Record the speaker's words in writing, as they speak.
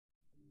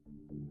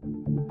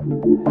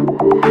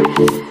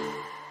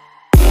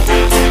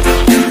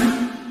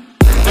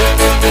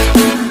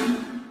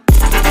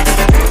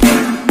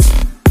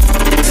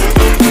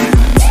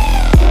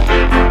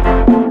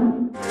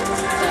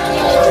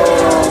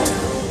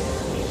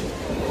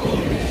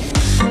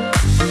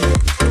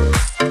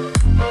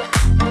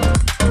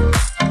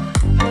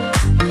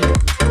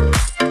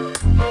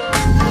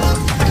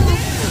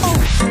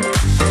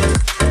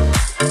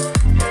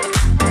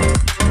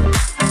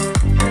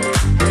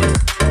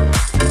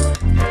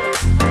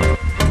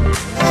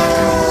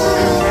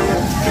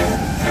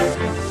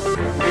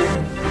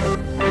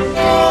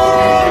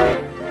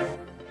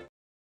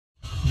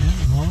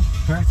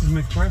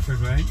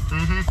Perfect, right?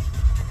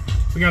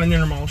 We got an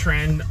intermodal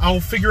trend. I'll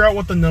figure out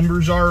what the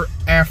numbers are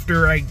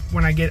after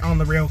when I get on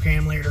the rail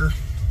cam later.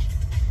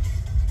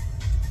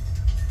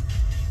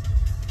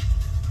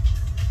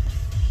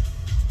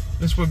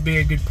 This would be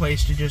a good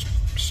place to just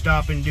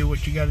stop and do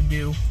what you got to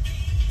do.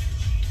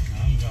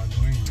 I'm not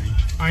doing anything.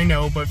 I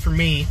know, but for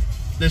me,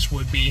 this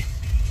would be.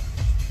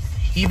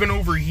 Even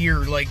over here,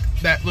 like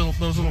those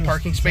little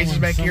parking spaces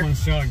back here. Someone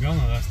shot a gun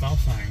at that stop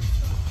sign.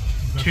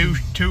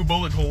 Two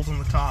bullet holes on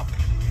the top.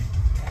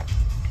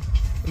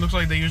 It looks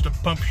like they used a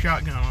pump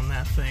shotgun on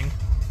that thing.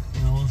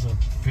 No, it was a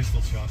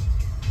pistol shot.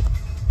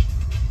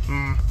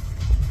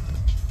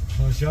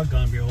 So a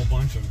shotgun would be a whole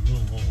bunch of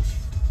little holes,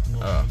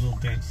 little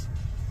dents.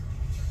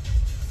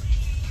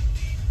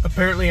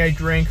 Apparently I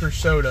drank her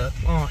soda.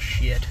 Oh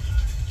shit.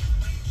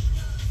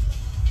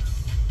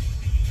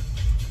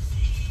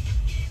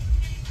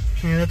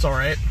 Yeah, that's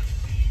alright.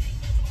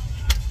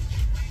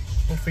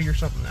 We'll figure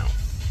something out.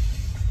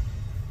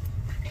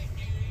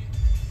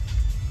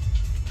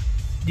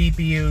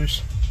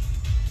 DPUs.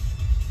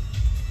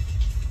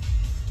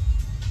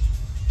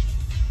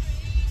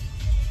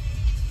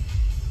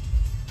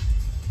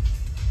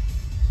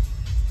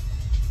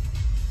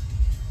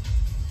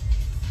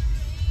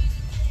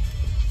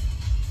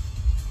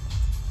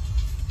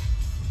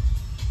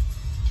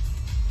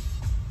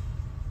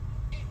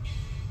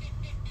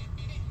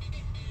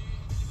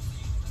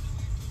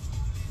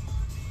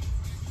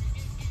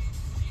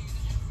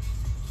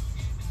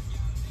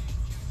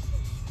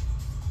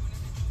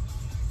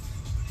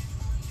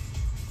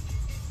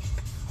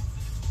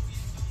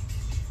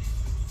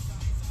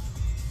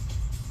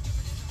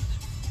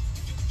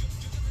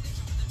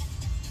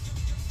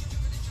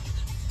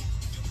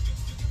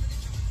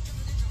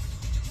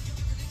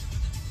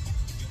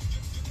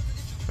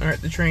 Alright,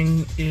 the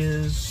train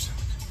is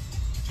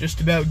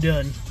just about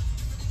done.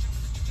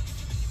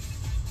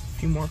 A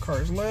few more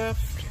cars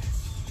left.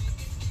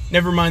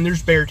 Never mind,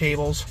 there's bare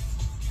tables.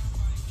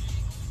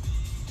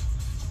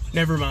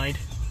 Never mind.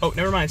 Oh,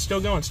 never mind, still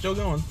going, still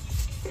going.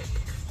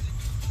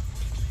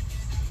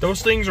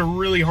 Those things are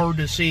really hard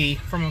to see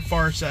from a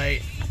far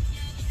sight.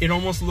 It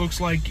almost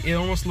looks like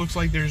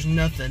there's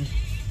nothing.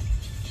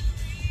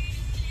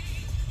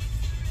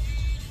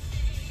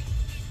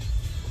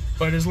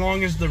 But as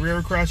long as the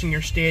railroad crossing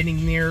you're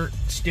standing near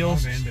still...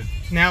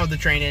 Now the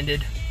train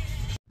ended.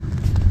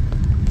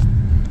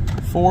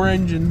 4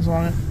 engines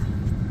on it.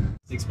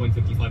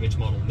 6.55-inch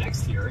model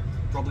next year,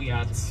 probably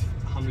at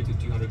 $100 to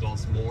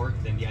 $200 more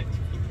than the iPhone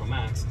 15 Pro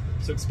Max.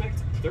 So expect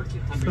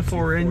 $1,300 the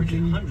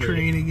 4-engine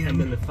train again.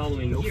 And then the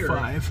following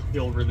year,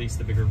 they'll release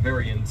the bigger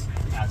variant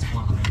at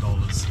 $100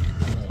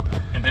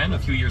 more. And then a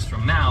few years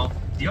from now,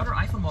 the other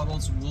iPhone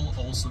models will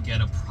also get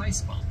a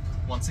price bump.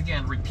 Once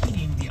again,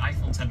 repeating the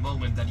iPhone 10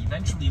 moment that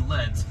eventually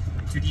led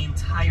to the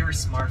entire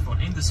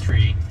smartphone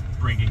industry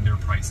bringing their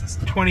prices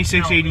down.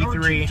 2683. Now, in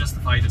order to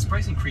justify this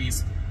price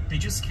increase, they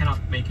just cannot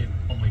make it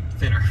only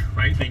thinner,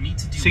 right? They need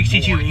to do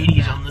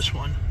 6280s on this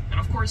one. And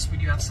of course, we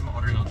do have some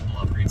other notable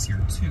upgrades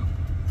here too.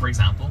 For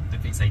example, the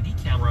Face ID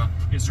camera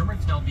is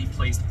rumored to now be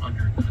placed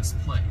under the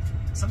display,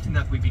 something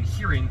that we've been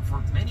hearing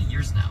for many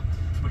years now,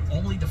 with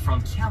only the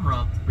front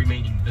camera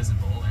remaining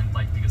visible and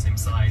likely the same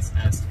size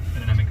as the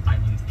Dynamic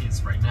Island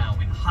is right now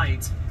in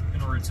height,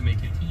 in order to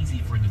make it easy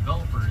for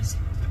developers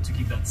to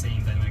keep that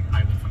same Dynamic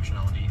Island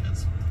functionality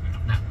as we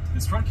have now.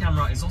 This front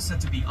camera is also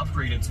set to be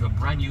upgraded to a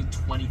brand new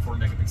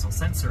 24-megapixel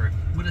sensor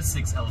with a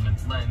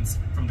 6-element lens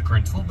from the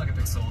current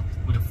 12-megapixel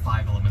with a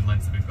 5-element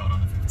lens that we've got on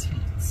the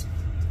 15s.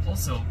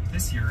 Also,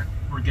 this year,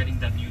 we're getting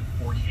that new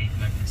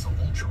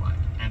 48-megapixel ultra-wide,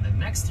 and then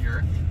next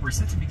year, we're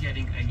set to be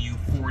getting a new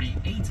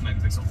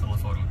 48-megapixel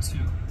telephoto too,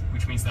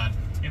 which means that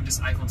if this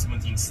iPhone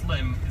 17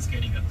 Slim is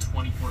getting a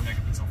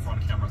 24-megapixel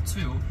front camera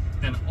too,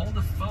 then all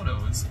the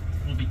photos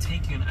will be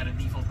taken at a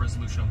default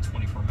resolution of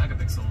 24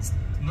 megapixels,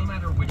 no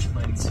matter which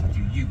lens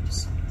you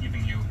use,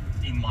 giving you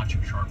a much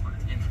sharper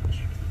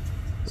image.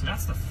 So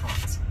that's the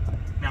front.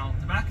 Now,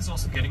 the back is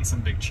also getting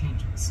some big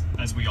changes.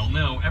 As we all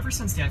know, ever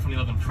since the iPhone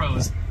 11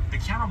 Pros, the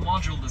camera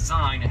module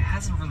design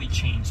hasn't really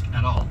changed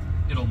at all.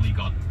 It only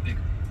got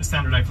bigger. The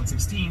standard iPhone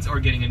 16s are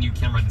getting a new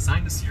camera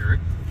design this year,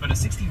 but the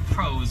 16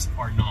 Pros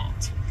are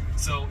not.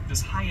 So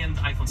this high-end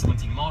iPhone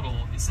 17 model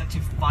is set to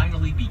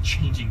finally be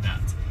changing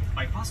that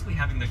by possibly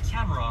having the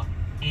camera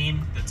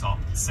in the top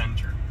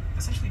center.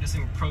 Essentially the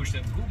same approach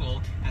that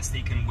Google has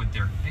taken with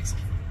their Pixel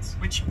phones,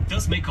 which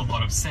does make a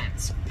lot of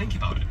sense. Think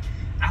about it.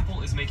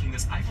 Apple is making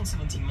this iPhone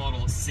 17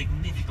 model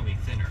significantly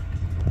thinner.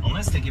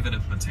 Unless they give it a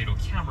potato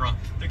camera,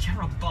 the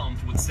camera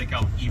bump would stick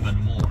out even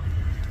more.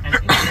 And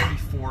it's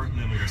only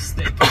 4mm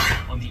thick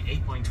on the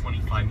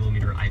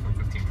 8.25mm iPhone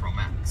 15 Pro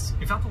Max.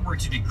 If Apple were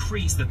to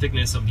decrease the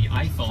thickness of the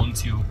iPhone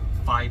to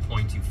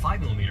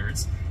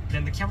 5.25mm,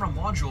 then the camera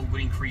module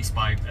would increase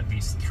by at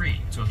least 3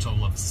 to a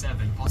total of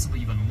 7, possibly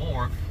even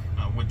more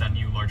with that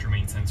new larger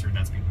main sensor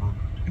that's been rumored.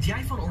 The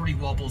iPhone already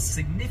wobbles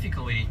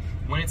significantly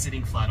when it's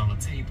sitting flat on the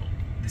table.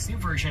 This new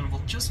version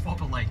will just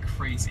wobble like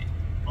crazy,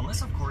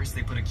 unless of course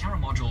they put a camera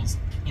modules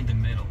in the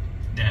middle.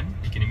 Then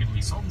they can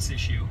immediately solve this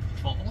issue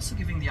while also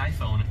giving the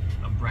iPhone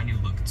a brand new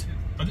look too.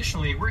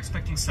 Additionally, we're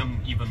expecting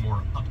some even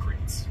more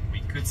upgrades.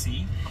 We could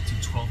see up to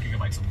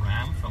 12GB of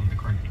RAM from the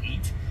current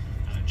 8.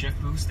 Jeff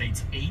Boo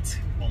states 8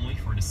 only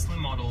for the Slim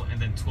model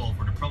and then 12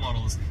 for the Pro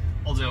models,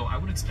 although I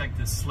would expect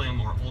the Slim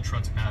or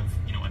Ultra to have,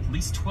 at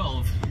least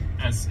 12,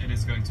 as it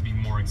is going to be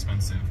more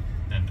expensive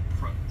than the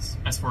Pros.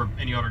 As for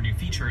any other new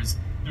features,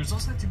 there's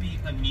also to be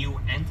a new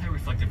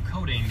anti-reflective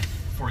coating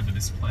for the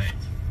display.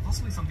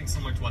 Possibly something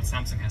similar to what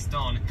Samsung has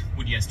done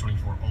with the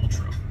S24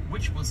 Ultra,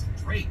 which was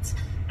great,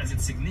 as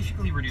it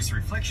significantly reduced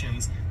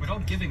reflections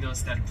without giving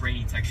us that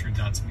grainy texture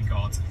that we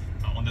got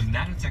on the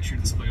nano texture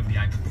display of the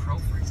iPad Pro,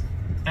 for example.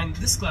 And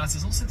this glass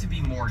is also to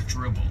be more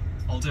durable,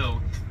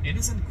 although it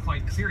isn't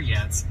quite clear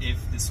yet if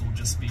this will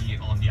just be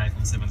on the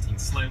iPhone 17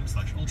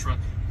 Slim/Ultra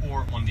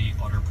or on the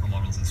other Pro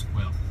models as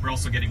well. We're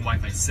also getting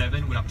Wi-Fi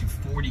 7 with up to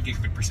 40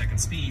 gigabit per second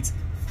speeds,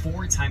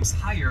 4 times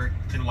higher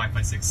than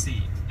Wi-Fi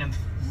 6E, and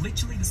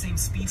literally the same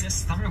speeds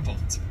as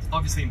Thunderbolt.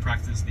 Obviously in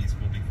practice these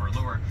will be far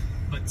lower,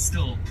 but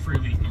still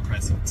really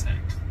impressive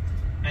tech.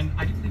 And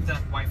I do believe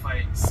that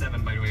Wi-Fi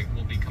 7, by the way,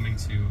 will be coming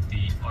to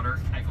the other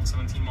iPhone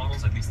 17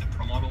 models, at least the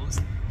Pro models,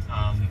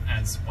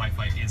 as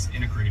Wi-Fi is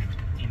integrated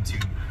into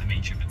the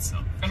main chip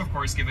itself. And of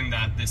course, given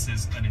that this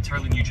is an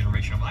entirely new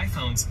generation of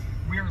iPhones,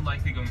 we are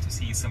likely going to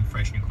see some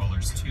fresh new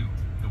colors too.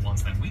 The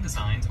ones that we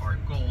designed are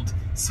gold,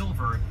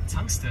 silver,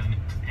 tungsten,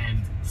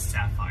 and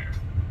sapphire,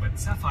 but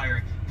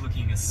sapphire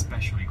looking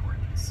especially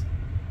gorgeous.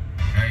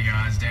 Hey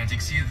guys,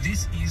 Dantix here.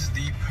 This is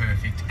the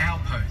perfect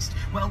outpost.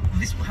 Well,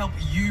 this will help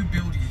you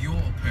build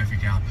your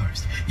perfect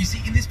outpost. You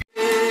see, in this